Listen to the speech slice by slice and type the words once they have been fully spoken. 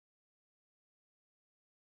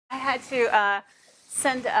I had to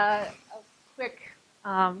send a quick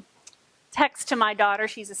text to my daughter.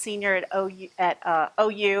 She's a senior at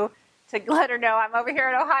OU to let her know I'm over here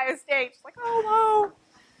at Ohio State. She's like, oh,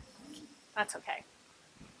 no. That's okay.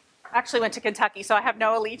 I actually went to Kentucky, so I have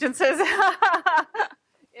no allegiances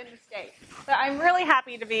in the state. But I'm really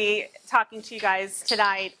happy to be talking to you guys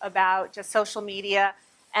tonight about just social media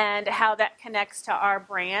and how that connects to our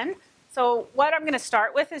brand. So what I'm going to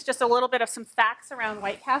start with is just a little bit of some facts around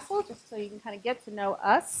White Castle, just so you can kind of get to know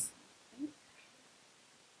us.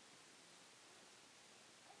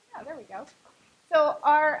 Yeah, there we go. So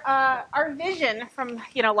our vision from,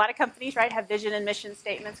 a lot of companies, right, have vision and mission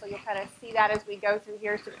statements. So you'll kind of see that as we go through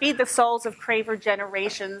here. So feed the souls of Craver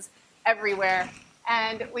generations everywhere.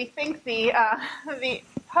 And we think the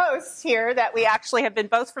posts here that we actually have been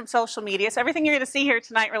both from social media. So everything you're going to see here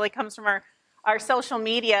tonight really comes from our social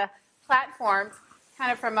media platforms,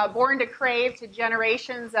 kind of from a Born to Crave to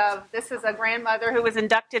generations of, this is a grandmother who was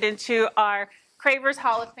inducted into our Cravers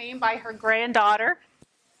Hall of Fame by her granddaughter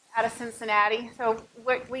out of Cincinnati. So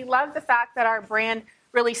we love the fact that our brand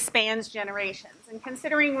really spans generations. And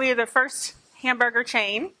considering we're the first hamburger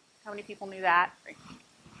chain, how many people knew that?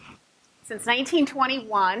 Since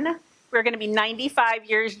 1921, we're going to be 95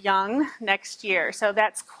 years young next year. So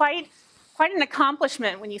that's quite an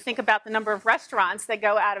accomplishment when you think about the number of restaurants that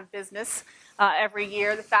go out of business every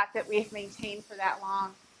year, the fact that we've maintained for that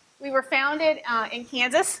long. We were founded in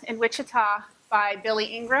Kansas, in Wichita, by Billy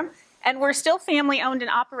Ingram, and we're still family owned and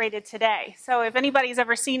operated today. So if anybody's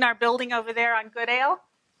ever seen our building over there on Goodale,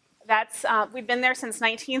 we've been there since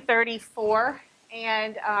 1934,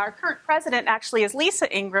 and our current president actually is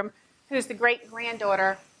Lisa Ingram, who's the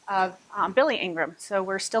great-granddaughter of Billy Ingram. So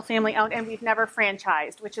we're still family owned, and we've never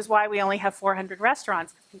franchised, which is why we only have 400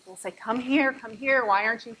 restaurants. People say, come here, why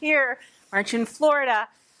aren't you here? Why aren't you in Florida?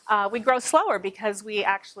 We grow slower because we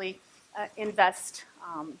actually invest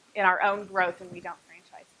in our own growth, and we don't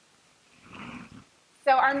franchise.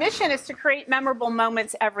 So our mission is to create memorable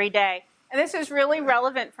moments every day. And this is really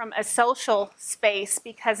relevant from a social space,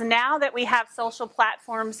 because now that we have social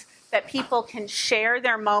platforms that people can share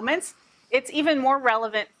their moments, it's even more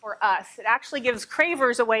relevant for us. It actually gives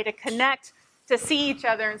Cravers a way to connect, to see each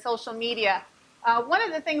other in social media. One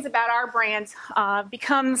of the things about our brand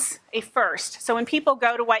becomes a first. So when people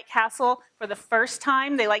go to White Castle for the first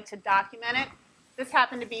time, they like to document it. This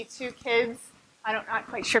happened to be two kids. I'm not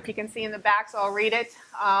quite sure if you can see in the back, so I'll read it,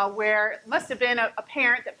 where it must have been a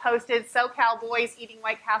parent that posted, SoCal boys eating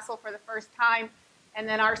White Castle for the first time, and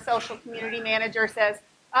then our social community manager says,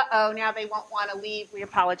 uh-oh, now they won't want to leave. We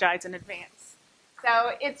apologize in advance.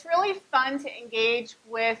 So it's really fun to engage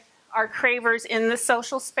with our Cravers in the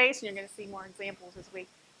social space, and you're going to see more examples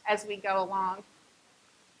as we go along.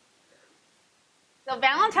 So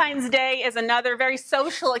Valentine's Day is another very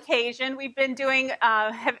social occasion. We've been doing,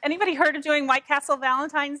 have anybody heard of doing White Castle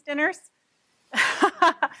Valentine's dinners?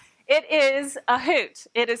 It is a hoot.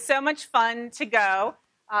 It is so much fun to go.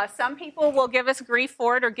 Some people will give us grief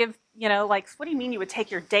for it, or give, like, what do you mean you would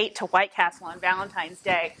take your date to White Castle on Valentine's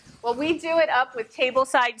Day? Well, we do it up with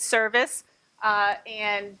tableside service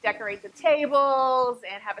and decorate the tables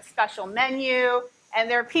and have a special menu. And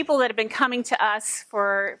there are people that have been coming to us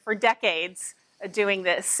for decades doing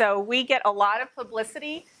this. So we get a lot of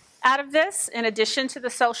publicity out of this, in addition to the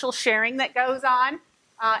social sharing that goes on.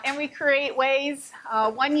 And we create ways.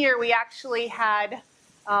 One year we actually had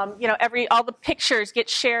all the pictures get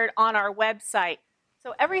shared on our website.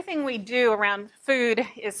 So everything we do around food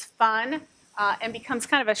is fun and becomes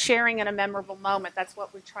kind of a sharing and a memorable moment. That's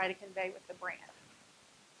what we try to convey with the brand.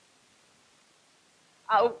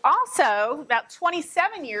 Also, about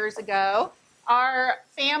 27 years ago, our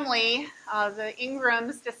family, the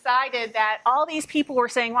Ingrams, decided that all these people were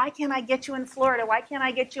saying, why can't I get you in Florida? Why can't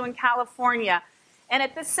I get you in California? And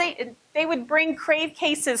at the same, they would bring Crave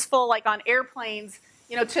cases full, like on airplanes,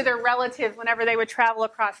 to their relatives whenever they would travel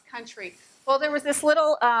across country. Well, there was this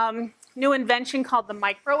little new invention called the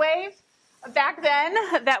microwave back then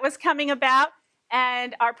that was coming about.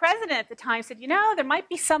 And our president at the time said, there might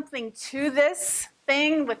be something to this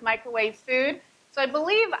thing with microwave food. So I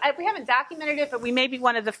believe, we haven't documented it, but we may be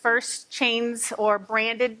one of the first chains or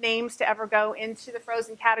branded names to ever go into the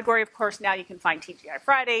frozen category. Of course, now you can find TGI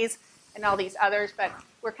Fridays and all these others, but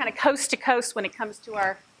we're kind of coast to coast when it comes to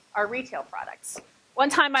our retail products. One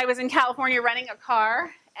time I was in California renting a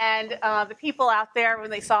car, and the people out there, when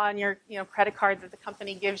they saw on your credit card that the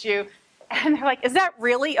company gives you, and they're like, is that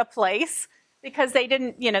really a place? Because they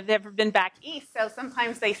didn't, they've never been back east, so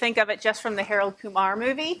sometimes they think of it just from the Harold Kumar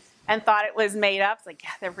movie and thought it was made up. It's like,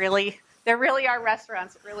 yeah, there really are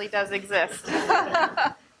restaurants. It really does exist.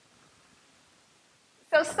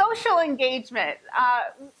 So So social engagement.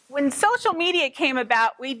 When social media came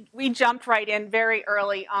about, we jumped right in very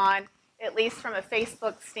early on, at least from a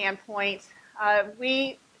Facebook standpoint.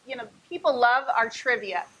 People love our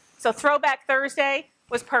trivia. So Throwback Thursday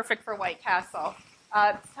was perfect for White Castle.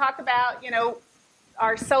 Talk about,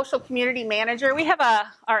 our social community manager. We have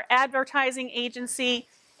our advertising agency,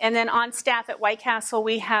 and then on staff at White Castle,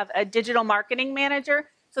 we have a digital marketing manager.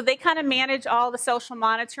 So they kind of manage all the social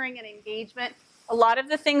monitoring and engagement. A lot of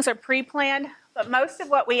the things are pre-planned, but most of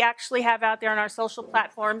what we actually have out there on our social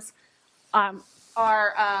platforms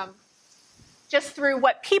are just through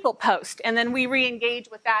what people post, and then we re-engage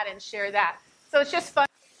with that and share that. So it's just fun.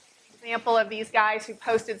 Example of these guys who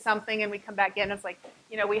posted something, and we come back in. It's like,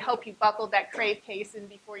 we hope you buckled that Crave case in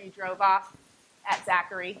before you drove off at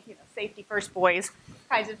Zachary. Safety first, boys,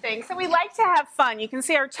 kinds of things. So we like to have fun. You can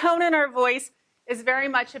see our tone and our voice is very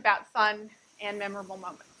much about fun and memorable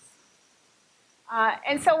moments.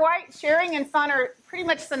 And so sharing and fun are pretty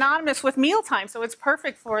much synonymous with mealtime. So it's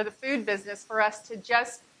perfect for the food business for us to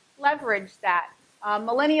just leverage that.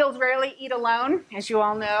 Millennials rarely eat alone, as you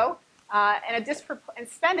all know. And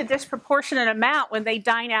spend a disproportionate amount when they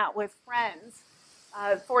dine out with friends.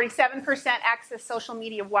 47% access social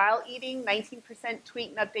media while eating, 19% tweet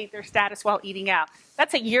and update their status while eating out.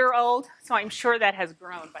 That's a year old, so I'm sure that has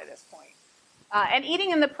grown by this point. And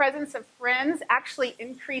eating in the presence of friends actually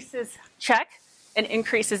increases check and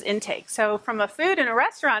increases intake. So from a food and a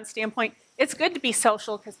restaurant standpoint, it's good to be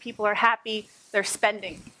social because people are happy, they're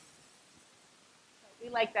spending. We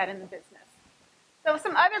like that in the business. So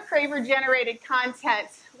some other Craver-generated content.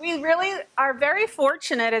 We really are very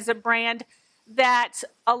fortunate as a brand that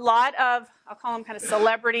a lot of, I'll call them kind of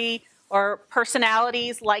celebrity or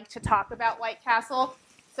personalities like to talk about White Castle.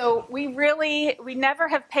 So we never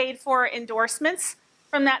have paid for endorsements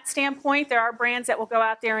from that standpoint. There are brands that will go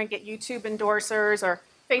out there and get YouTube endorsers or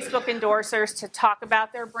Facebook endorsers to talk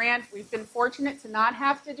about their brand. We've been fortunate to not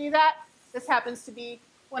have to do that. This happens to be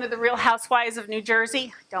one of the Real Housewives of New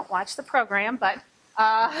Jersey. Don't watch the program, but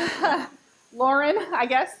Lauren, I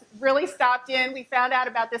guess, really stopped in. We found out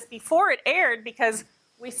about this before it aired because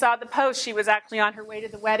we saw the post. She was actually on her way to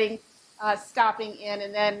the wedding, stopping in,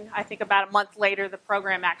 and then I think about a month later the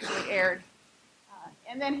program actually aired.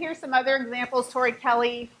 And then here's some other examples. Tori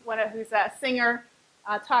Kelly, who's a singer,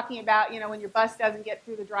 talking about, when your bus doesn't get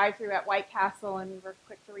through the drive-thru at White Castle, and we're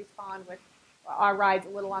quick to respond with our rides a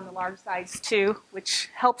little on the large sides too, which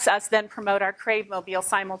helps us then promote our Crave Mobile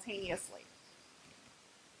simultaneously.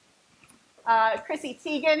 Chrissy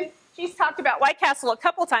Teigen, she's talked about White Castle a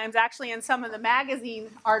couple times actually in some of the magazine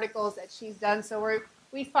articles that she's done. So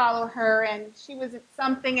we follow her, and she was at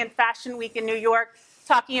something in Fashion Week in New York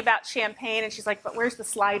talking about champagne, and she's like, but where's the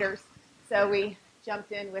sliders? So we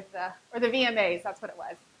jumped in with the VMAs, that's what it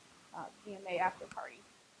was, VMA after party.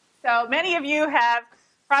 So many of you have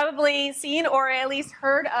probably seen or at least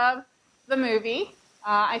heard of the movie.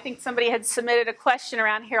 I think somebody had submitted a question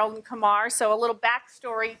around Harold and Kumar, so a little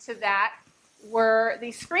backstory to that were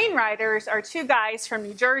the screenwriters are two guys from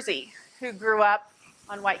New Jersey who grew up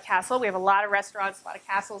on White Castle. We have a lot of restaurants, a lot of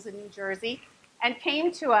castles in New Jersey, and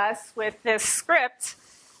came to us with this script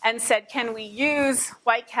and said, can we use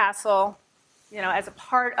White Castle, as a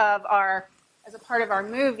part of our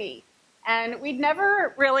movie? And we've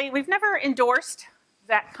never endorsed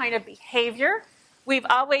that kind of behavior. We've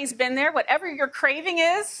always been there. Whatever your craving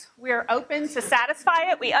is, we're open to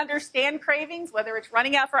satisfy it. We understand cravings, whether it's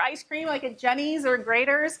running out for ice cream like at Jenny's or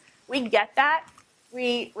Graeter's. We get that.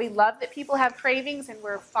 We love that people have cravings, and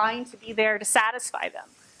we're fine to be there to satisfy them.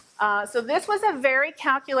 So this was a very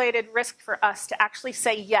calculated risk for us to actually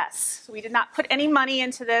say yes. So we did not put any money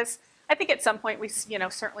into this. I think at some point we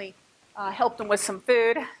certainly helped them with some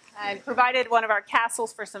food and provided one of our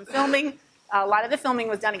castles for some filming. A lot of the filming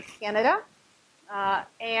was done in Canada.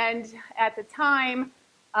 And at the time,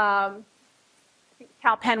 I think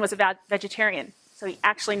Kal Penn was a vegetarian, so he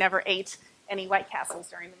actually never ate any White Castles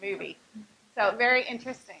during the movie. So very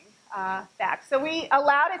interesting fact. So we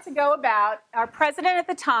allowed it to go about. Our president at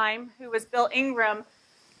the time, who was Bill Ingram,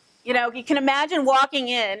 you can imagine walking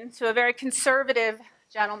in to a very conservative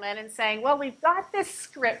gentleman and saying, well, we've got this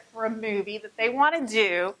script for a movie that they want to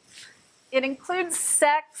do. It includes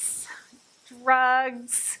sex,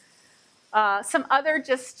 drugs, some other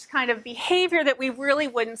just kind of behavior that we really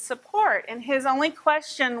wouldn't support. And his only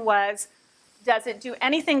question was, does it do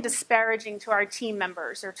anything disparaging to our team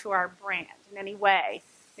members or to our brand in any way?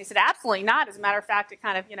 He said, absolutely not. As a matter of fact, it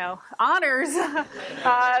kind of, honors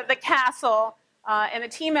the castle. And the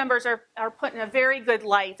team members are put in a very good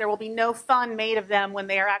light. There will be no fun made of them when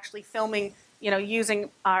they are actually filming, using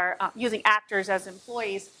actors as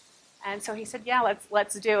employees. And so he said, yeah,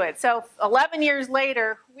 let's do it. So 11 years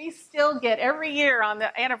later, we still get, every year on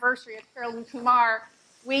the anniversary of Carolyn Kumar,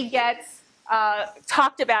 we get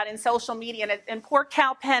talked about in social media. And poor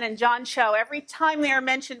Kal Penn and John Cho, every time they are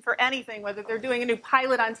mentioned for anything, whether they're doing a new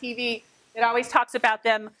pilot on TV, it always talks about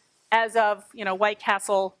them as of, White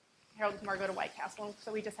Castle, Carolyn Kumar go to White Castle.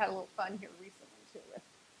 So we just had a little fun here recently, too, with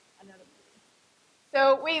another movie.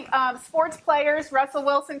 So we sports players, Russell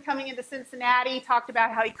Wilson coming into Cincinnati, talked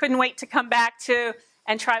about how he couldn't wait to come back to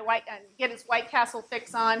and get his White Castle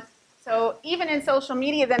fix on. So even in social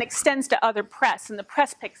media, then extends to other press, and the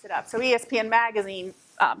press picks it up. So ESPN Magazine,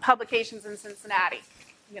 publications in Cincinnati.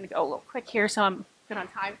 I'm going to go a little quick here, so I'm good on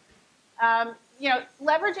time.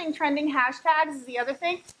 Leveraging trending hashtags is the other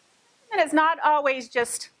thing. And it's not always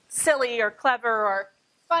just silly or clever or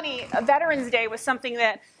funny. Veterans Day was something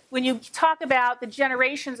that, when you talk about the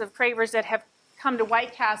generations of Cravers that have come to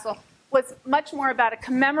White Castle, was much more about a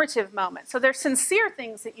commemorative moment. So there's sincere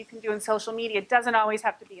things that you can do in social media. It doesn't always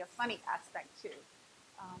have to be a funny aspect, too.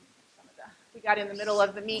 We got in the middle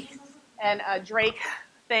of the Meek and Drake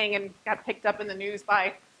thing and got picked up in the news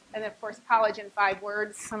by, and then, of course, College in 5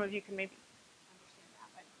 Words. Some of you can maybe understand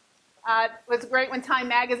that one. It was great when Time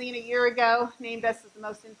Magazine a year ago named us as the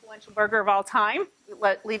most influential burger of all time.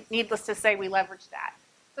 Needless to say, we leveraged that.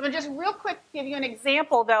 So I'm going to just real quick give you an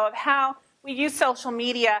example, though, of how we use social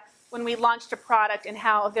media when we launched a product and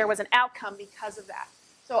how there was an outcome because of that.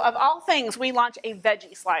 So of all things, we launched a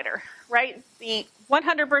veggie slider, right? The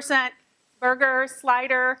 100% burger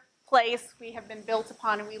slider place we have been built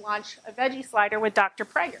upon, and we launched a veggie slider with Dr.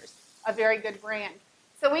 Prager's, a very good brand.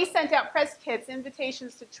 So we sent out press kits,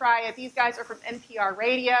 invitations to try it. These guys are from NPR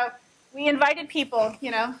Radio. We invited people,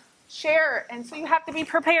 share. And so you have to be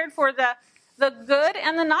prepared for the good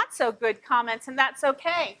and the not so good comments, and that's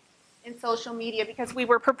okay in social media because we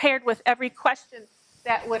were prepared with every question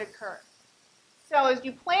that would occur. So as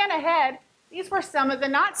you plan ahead, these were some of the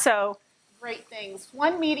not so great things.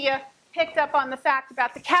 One media picked up on the fact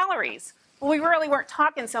about the calories. Well, we really weren't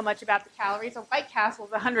talking so much about the calories. A White Castle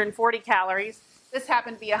is 140 calories. This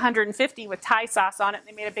happened to be 150 with Thai sauce on it, and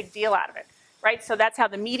they made a big deal out of it, right? So that's how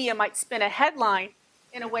the media might spin a headline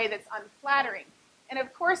in a way that's unflattering. And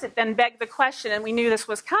of course, it then begged the question, and we knew this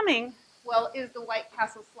was coming, well, is the White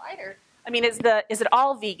Castle slider, is it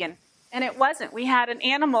all vegan? And it wasn't. We had an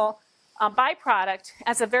animal byproduct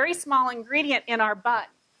as a very small ingredient in our bun.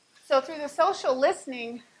 So through the social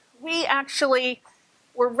listening, we actually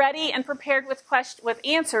were ready and prepared with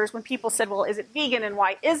answers when people said, well, is it vegan and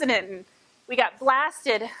why isn't it? And we got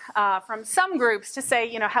blasted from some groups to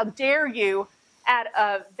say, how dare you add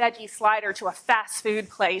a veggie slider to a fast food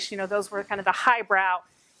place? Those were kind of the highbrow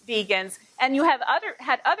vegans. And you had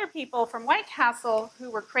other people from White Castle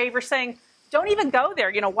who were cravers saying, don't even go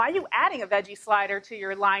there. Why are you adding a veggie slider to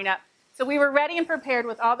your lineup? So we were ready and prepared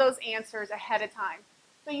with all those answers ahead of time.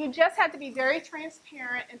 So you just had to be very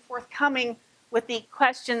transparent and forthcoming with the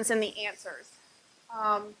questions and the answers.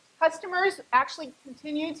 Customers actually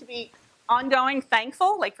continue to be ongoing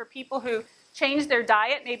thankful, like for people who changed their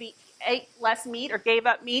diet, maybe ate less meat or gave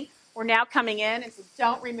up meat, were now coming in and said,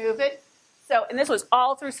 don't remove it. So, and this was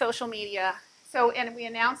all through social media. So, and we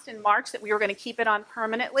announced in March that we were going to keep it on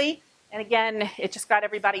permanently. And again, it just got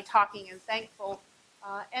everybody talking and thankful.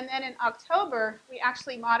 And then in October, we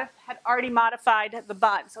actually had already modified the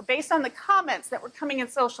bun. So based on the comments that were coming in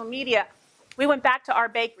social media, we went back to our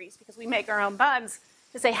bakeries, because we make our own buns,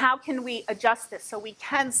 to say, how can we adjust this so we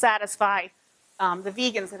can satisfy the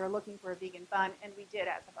vegans that are looking for a vegan bun? And we did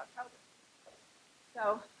as of October.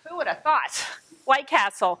 So who would have thought White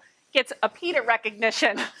Castle gets a PETA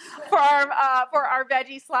recognition for our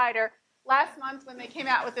veggie slider? Last month, when they came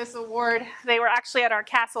out with this award, they were actually at our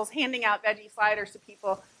castles handing out veggie sliders to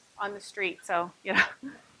people on the street. So, it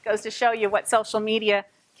goes to show you what social media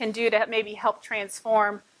can do to maybe help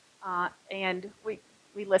transform. And we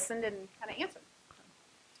listened and kind of answered.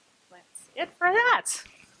 That's it for that.